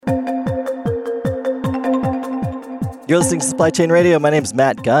You're listening to Supply Chain Radio. My name's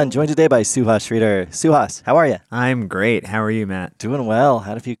Matt Gunn, joined today by Suhas Sreedhar. Suhas, how are you? I'm great. How are you, Matt? Doing well.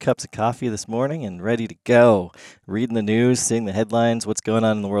 Had a few cups of coffee this morning and ready to go. Reading the news, seeing the headlines, what's going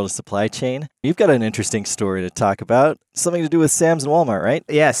on in the world of supply chain. You've got an interesting story to talk about. Something to do with Sam's and Walmart, right?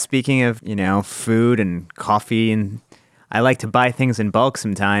 Yeah, speaking of, food and coffee, and I like to buy things in bulk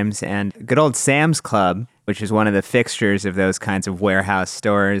sometimes, and good old Sam's Club, which is one of the fixtures of those kinds of warehouse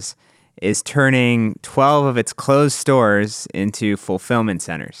stores, is turning 12 of its closed stores into fulfillment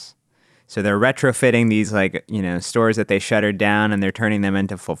centers. So they're retrofitting these stores that they shuttered down, and they're turning them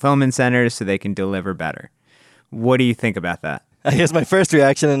into fulfillment centers so they can deliver better. What do you think about that? I guess my first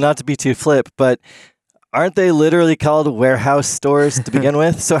reaction, and not to be too flip, but aren't they literally called warehouse stores to begin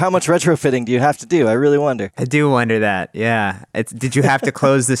with? So how much retrofitting do you have to do? I really wonder. I do wonder that, yeah. Did you have to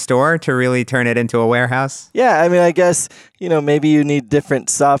close the store to really turn it into a warehouse? Yeah, I mean, I guess, maybe you need different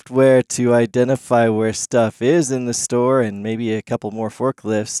software to identify where stuff is in the store and maybe a couple more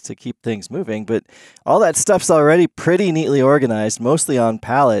forklifts to keep things moving. But all that stuff's already pretty neatly organized, mostly on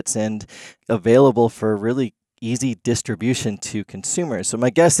pallets and available for really easy distribution to consumers. So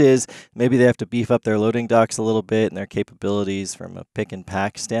my guess is maybe they have to beef up their loading docks a little bit and their capabilities from a pick and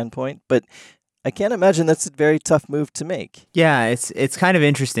pack standpoint. But I can't imagine that's a very tough move to make. Yeah, it's kind of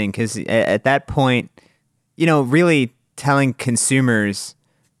interesting because at that point, really telling consumers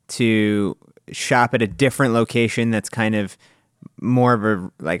to shop at a different location that's kind of more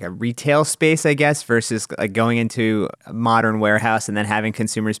of a retail space, I guess, versus going into a modern warehouse and then having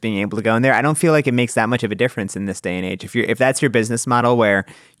consumers being able to go in there. I don't feel like it makes that much of a difference in this day and age. If that's your business model where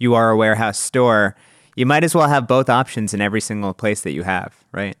you are a warehouse store, you might as well have both options in every single place that you have,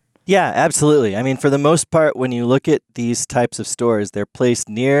 right? Yeah, absolutely. I mean, for the most part, when you look at these types of stores, they're placed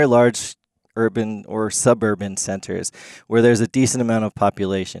near large urban or suburban centers where there's a decent amount of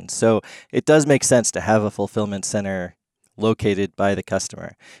population. So it does make sense to have a fulfillment center located by the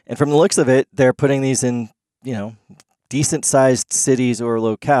customer. And from the looks of it, they're putting these in, decent-sized cities or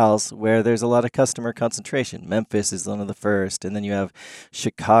locales where there's a lot of customer concentration. Memphis is one of the first, and then you have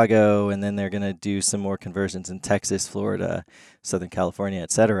Chicago, and then they're going to do some more conversions in Texas, Florida, Southern California,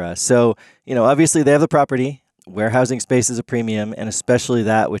 etc. So, obviously they have the property. Warehousing space is a premium, and especially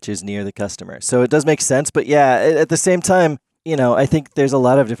that which is near the customer. So it does make sense, but yeah, at the same time, I think there's a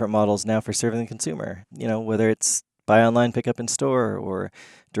lot of different models now for serving the consumer, whether it's buy online, pick up in store, or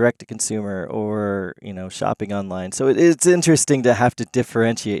direct to consumer, or, shopping online. So it's interesting to have to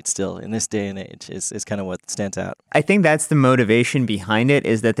differentiate still in this day and age is kind of what stands out. I think that's the motivation behind it,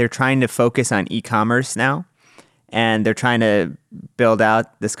 is that they're trying to focus on e-commerce now, and they're trying to build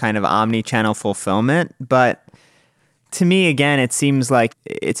out this kind of omni-channel fulfillment. But to me, again, it seems like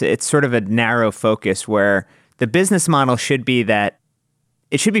it's sort of a narrow focus where the business model should be that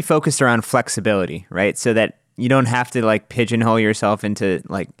it should be focused around flexibility, right? So that you don't have to pigeonhole yourself into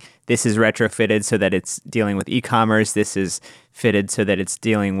this is retrofitted so that it's dealing with e-commerce. This is fitted so that it's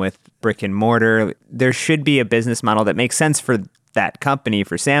dealing with brick and mortar. There should be a business model that makes sense for that company,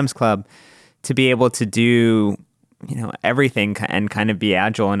 for Sam's Club, to be able to do, everything and kind of be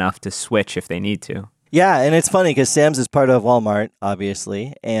agile enough to switch if they need to. Yeah, and it's funny because Sam's is part of Walmart,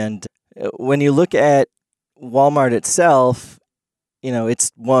 obviously. And when you look at Walmart itself,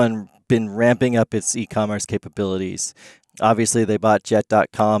 it's been ramping up its e-commerce capabilities. Obviously, they bought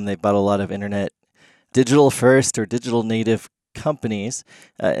Jet.com. They bought a lot of internet digital first or digital native companies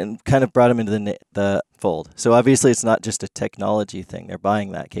and kind of brought them into the fold. So obviously, it's not just a technology thing. They're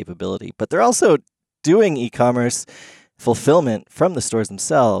buying that capability, but they're also doing e-commerce fulfillment from the stores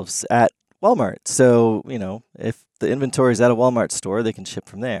themselves at Walmart. So, if the inventory is at a Walmart store, they can ship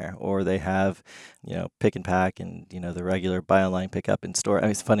from there, or they have, pick and pack and, the regular buy online, pick up in store. I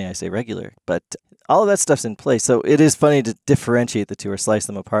mean, it's funny I say regular, but all of that stuff's in place. So it is funny to differentiate the two or slice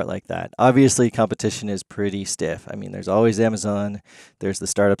them apart like that. Obviously, competition is pretty stiff. I mean, there's always Amazon. There's the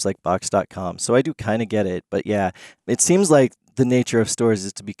startups like Box.com. So I do kind of get it. But yeah, it seems like the nature of stores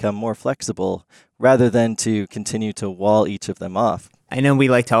is to become more flexible rather than to continue to wall each of them off. I know we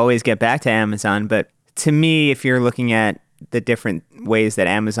like to always get back to Amazon, but to me, if you're looking at the different ways that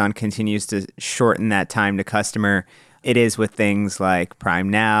Amazon continues to shorten that time to customer, it is with things like Prime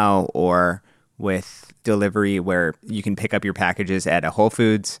Now or with delivery where you can pick up your packages at a Whole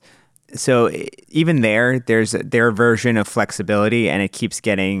Foods. So even there's their version of flexibility, and it keeps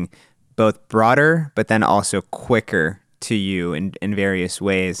getting both broader, but then also quicker to you in various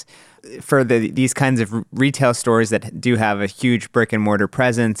ways. For these kinds of retail stores that do have a huge brick and mortar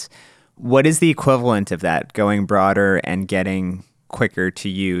presence, what is the equivalent of that, going broader and getting quicker to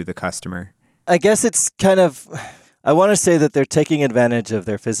you, the customer? I guess it's kind of I want to say that they're taking advantage of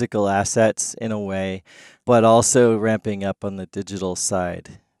their physical assets in a way, but also ramping up on the digital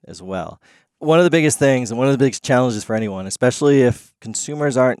side as well. One of the biggest things and one of the biggest challenges for anyone, especially if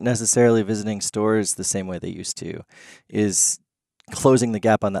consumers aren't necessarily visiting stores the same way they used to, is closing the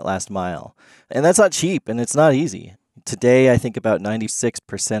gap on that last mile. And that's not cheap and it's not easy. Today, I think about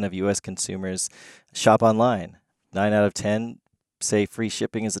 96% of US consumers shop online. 9 out of 10 say free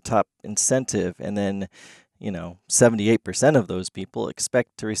shipping is a top incentive. And then 78% of those people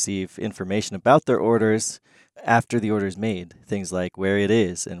expect to receive information about their orders after the order is made. Things like where it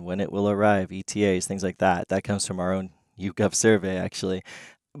is and when it will arrive, ETAs, things like that. That comes from our own YouGov survey, actually.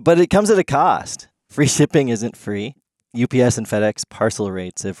 But it comes at a cost. Free shipping isn't free. UPS and FedEx parcel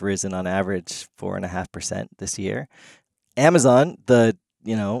rates have risen on average 4.5% this year. Amazon,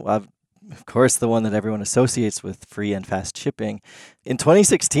 of course, the one that everyone associates with free and fast shipping, in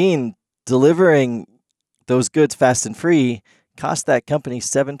 2016, delivering those goods fast and free cost that company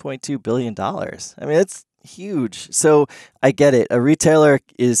 $7.2 billion. I mean, it's huge. So I get it. A retailer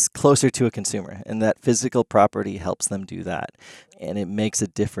is closer to a consumer, and that physical property helps them do that. And it makes a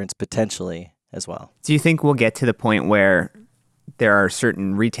difference potentially as well. Do you think we'll get to the point where there are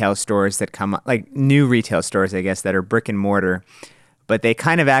certain retail stores that come up, like new retail stores, I guess, that are brick and mortar, but they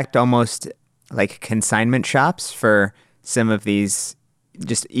kind of act almost like consignment shops for some of these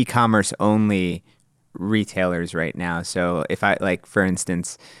just e-commerce only retailers right now? So if for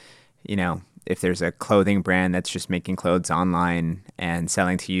instance, if there's a clothing brand that's just making clothes online and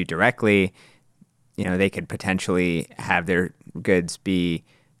selling to you directly, they could potentially have their goods be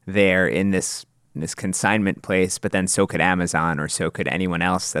there in this consignment place, but then so could Amazon or so could anyone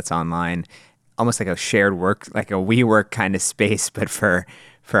else that's online, almost like a shared work, like a WeWork kind of space, but for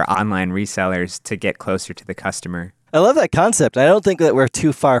online resellers to get closer to the customer. I love that concept. I don't think that we're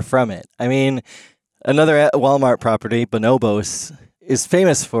too far from it. I mean, another Walmart property, Bonobos, is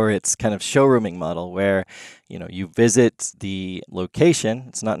famous for its kind of showrooming model where, you visit the location.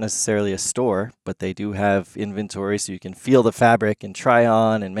 It's not necessarily a store, but they do have inventory so you can feel the fabric and try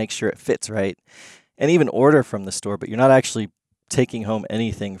on and make sure it fits right and even order from the store, but you're not actually taking home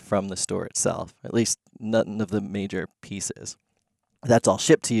anything from the store itself, at least none of the major pieces. That's all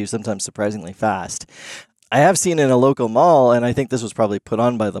shipped to you, sometimes surprisingly fast. I have seen in a local mall, and I think this was probably put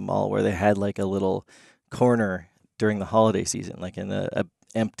on by the mall, where they had like a little corner during the holiday season, like in a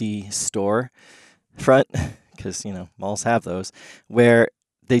empty store front, because, malls have those, where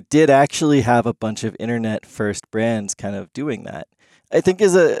they did actually have a bunch of internet first brands kind of doing that. I think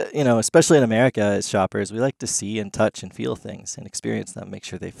especially in America as shoppers, we like to see and touch and feel things and experience them, make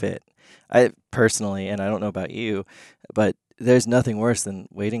sure they fit. I personally, and I don't know about you, but there's nothing worse than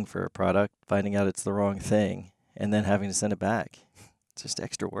waiting for a product, finding out it's the wrong thing, and then having to send it back. It's just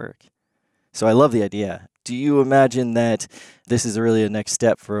extra work. So I love the idea. Do you imagine that this is really a next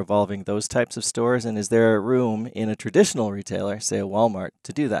step for evolving those types of stores? And is there a room in a traditional retailer, say a Walmart,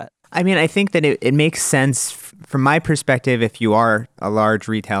 to do that? I mean, I think that it makes sense from my perspective. If you are a large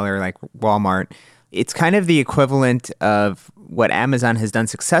retailer like Walmart, it's kind of the equivalent of what Amazon has done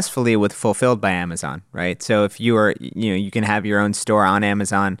successfully with Fulfilled by Amazon, right? So if you are, you can have your own store on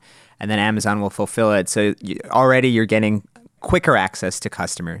Amazon and then Amazon will fulfill it. So already you're getting quicker access to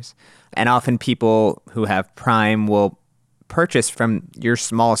customers. And often people who have Prime will purchase from your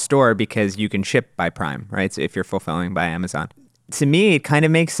small store because you can ship by Prime, right? So if you're fulfilling by Amazon. To me, it kind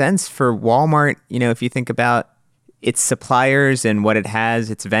of makes sense for Walmart, if you think about its suppliers and what it has,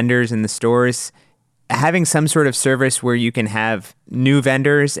 its vendors in the stores, having some sort of service where you can have new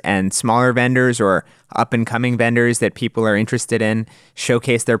vendors and smaller vendors or up-and-coming vendors that people are interested in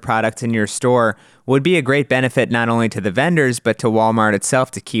showcase their products in your store would be a great benefit not only to the vendors, but to Walmart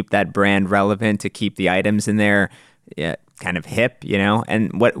itself to keep that brand relevant, to keep the items in there kind of hip,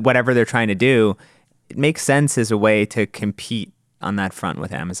 and whatever they're trying to do, it makes sense as a way to compete on that front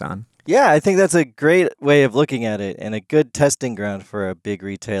with Amazon. Yeah, I think that's a great way of looking at it and a good testing ground for a big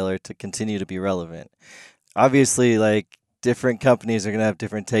retailer to continue to be relevant. Obviously, different companies are going to have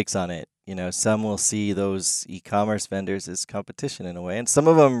different takes on it. Some will see those e-commerce vendors as competition in a way, and some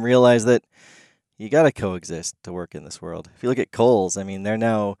of them realize that you got to coexist to work in this world. If you look at Kohl's, they're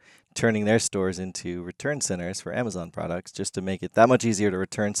now turning their stores into return centers for Amazon products just to make it that much easier to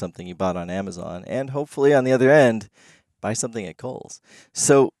return something you bought on Amazon and hopefully on the other end, buy something at Kohl's.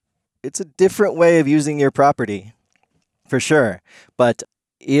 So it's a different way of using your property, for sure, but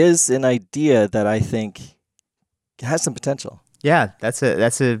is an idea that I think has some potential. Yeah, that's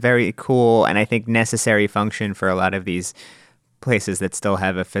a very cool and I think necessary function for a lot of these places that still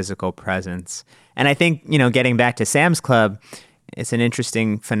have a physical presence. And I think, getting back to Sam's Club, it's an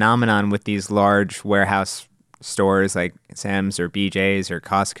interesting phenomenon with these large warehouse stores like Sam's or BJ's or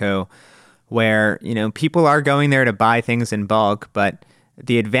Costco, where, people are going there to buy things in bulk, but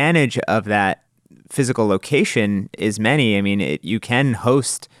the advantage of that physical location is many. I mean, you can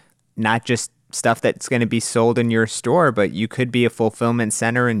host not just stuff that's going to be sold in your store, but you could be a fulfillment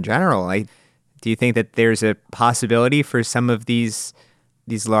center in general. Do you think that there's a possibility for some of these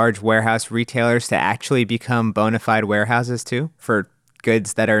large warehouse retailers to actually become bona fide warehouses too, for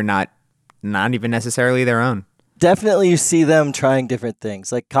goods that are not even necessarily their own? Definitely you see them trying different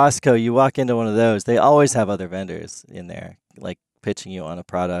things. Like Costco, you walk into one of those, they always have other vendors in there, like pitching you on a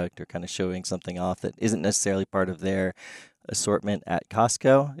product or kind of showing something off that isn't necessarily part of their assortment at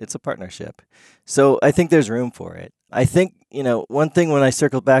Costco. It's a partnership. So I think there's room for it. I think, one thing when I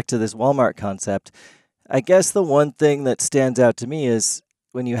circle back to this Walmart concept, I guess the one thing that stands out to me is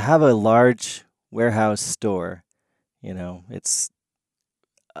when you have a large warehouse store, it's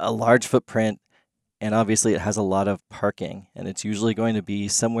a large footprint, and obviously it has a lot of parking, and it's usually going to be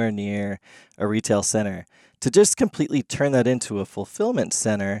somewhere near a retail center. To just completely turn that into a fulfillment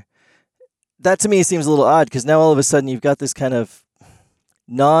center, that to me seems a little odd, because now all of a sudden you've got this kind of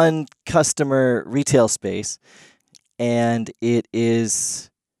non-customer retail space, and it is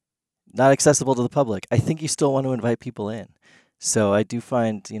not accessible to the public. I think you still want to invite people in. So I do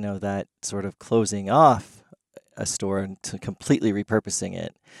find, that sort of closing off a store and to completely repurposing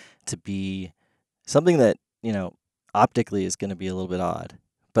it to be something that, optically is going to be a little bit odd.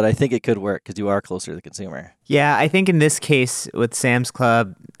 But I think it could work because you are closer to the consumer. Yeah, I think in this case with Sam's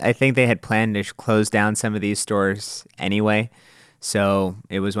Club, I think they had planned to close down some of these stores anyway. So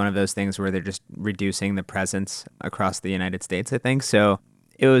it was one of those things where they're just reducing the presence across the United States, I think. So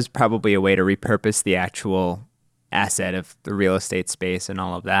it was probably a way to repurpose the actual asset of the real estate space and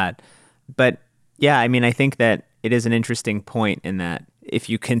all of that. But yeah, I mean, I think that it is an interesting point in that if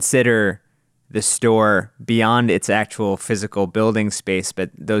you consider the store beyond its actual physical building space,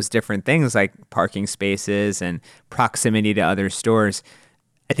 but those different things like parking spaces and proximity to other stores,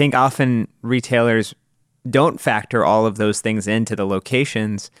 I think often retailers don't factor all of those things into the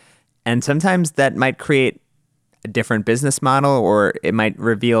locations. And sometimes that might create a different business model, or it might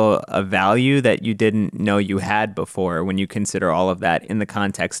reveal a value that you didn't know you had before when you consider all of that in the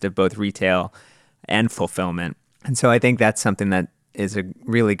context of both retail and fulfillment. And so I think that's something that is a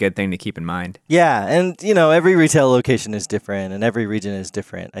really good thing to keep in mind. Yeah, and every retail location is different and every region is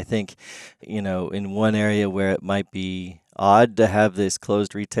different. I think, in one area where it might be odd to have this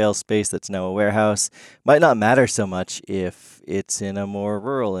closed retail space that's now a warehouse, might not matter so much if it's in a more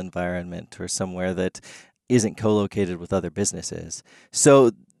rural environment or somewhere that isn't co-located with other businesses.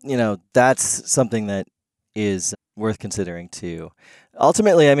 So, that's something that is worth considering too.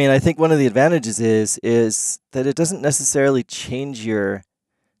 Ultimately, I mean, I think one of the advantages is that it doesn't necessarily change your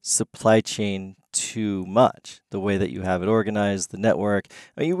supply chain too much, the way that you have it organized, the network.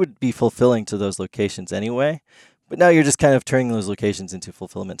 I mean, you would be fulfilling to those locations anyway, but now you're just kind of turning those locations into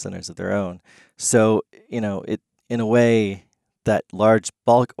fulfillment centers of their own. So, it in a way, that large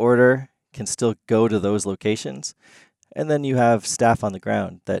bulk order can still go to those locations, and then you have staff on the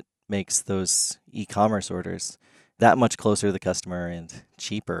ground that makes those e-commerce orders that much closer to the customer and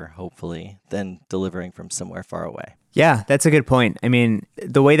cheaper, hopefully, than delivering from somewhere far away. Yeah, that's a good point. I mean,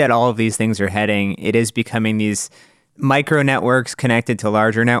 the way that all of these things are heading, it is becoming these micro networks connected to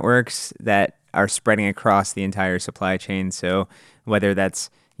larger networks that are spreading across the entire supply chain. So whether that's,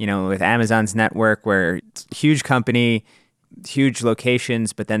 with Amazon's network, where it's a huge company, huge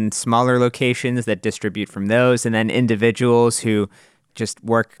locations, but then smaller locations that distribute from those, and then individuals who just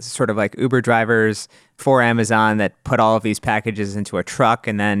work sort of like Uber drivers for Amazon that put all of these packages into a truck,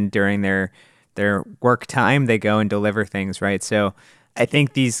 and then during their work time, they go and deliver things, right? So I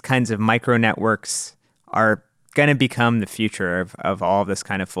think these kinds of micro networks are going to become the future of all of this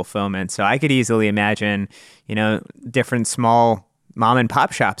kind of fulfillment. So I could easily imagine, different small mom and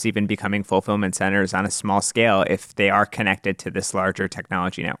pop shops even becoming fulfillment centers on a small scale if they are connected to this larger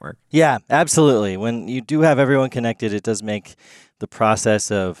technology network. Yeah, absolutely. When you do have everyone connected, it does make the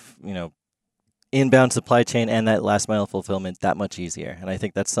process of, inbound supply chain and that last mile fulfillment that much easier. And I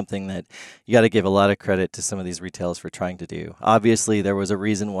think that's something that you got to give a lot of credit to some of these retailers for trying to do. Obviously, there was a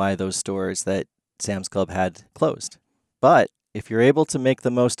reason why those stores that Sam's Club had closed. But if you're able to make the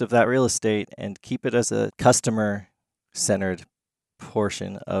most of that real estate and keep it as a customer-centered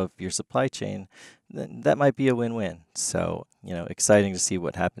portion of your supply chain, then that might be a win-win. So, exciting to see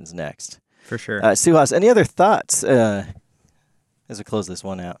what happens next. For sure. Suhas, any other thoughts as we close this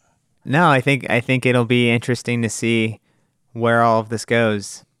one out? No, I think it'll be interesting to see where all of this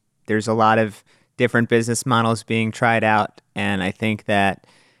goes. There's a lot of different business models being tried out, and I think that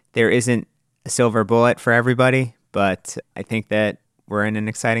there isn't a silver bullet for everybody, but I think that we're in an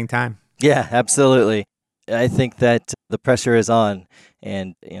exciting time. Yeah, absolutely. I think that the pressure is on,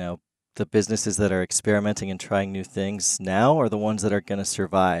 and the businesses that are experimenting and trying new things now are the ones that are going to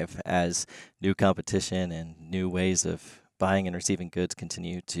survive as new competition and new ways of buying and receiving goods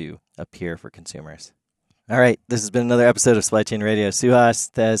continue to appear for consumers. All right, this has been another episode of Supply Chain Radio. Suhas,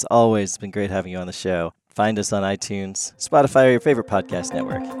 as always, it's been great having you on the show. Find us on iTunes, Spotify, or your favorite podcast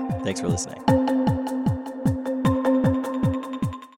network. Thanks for listening.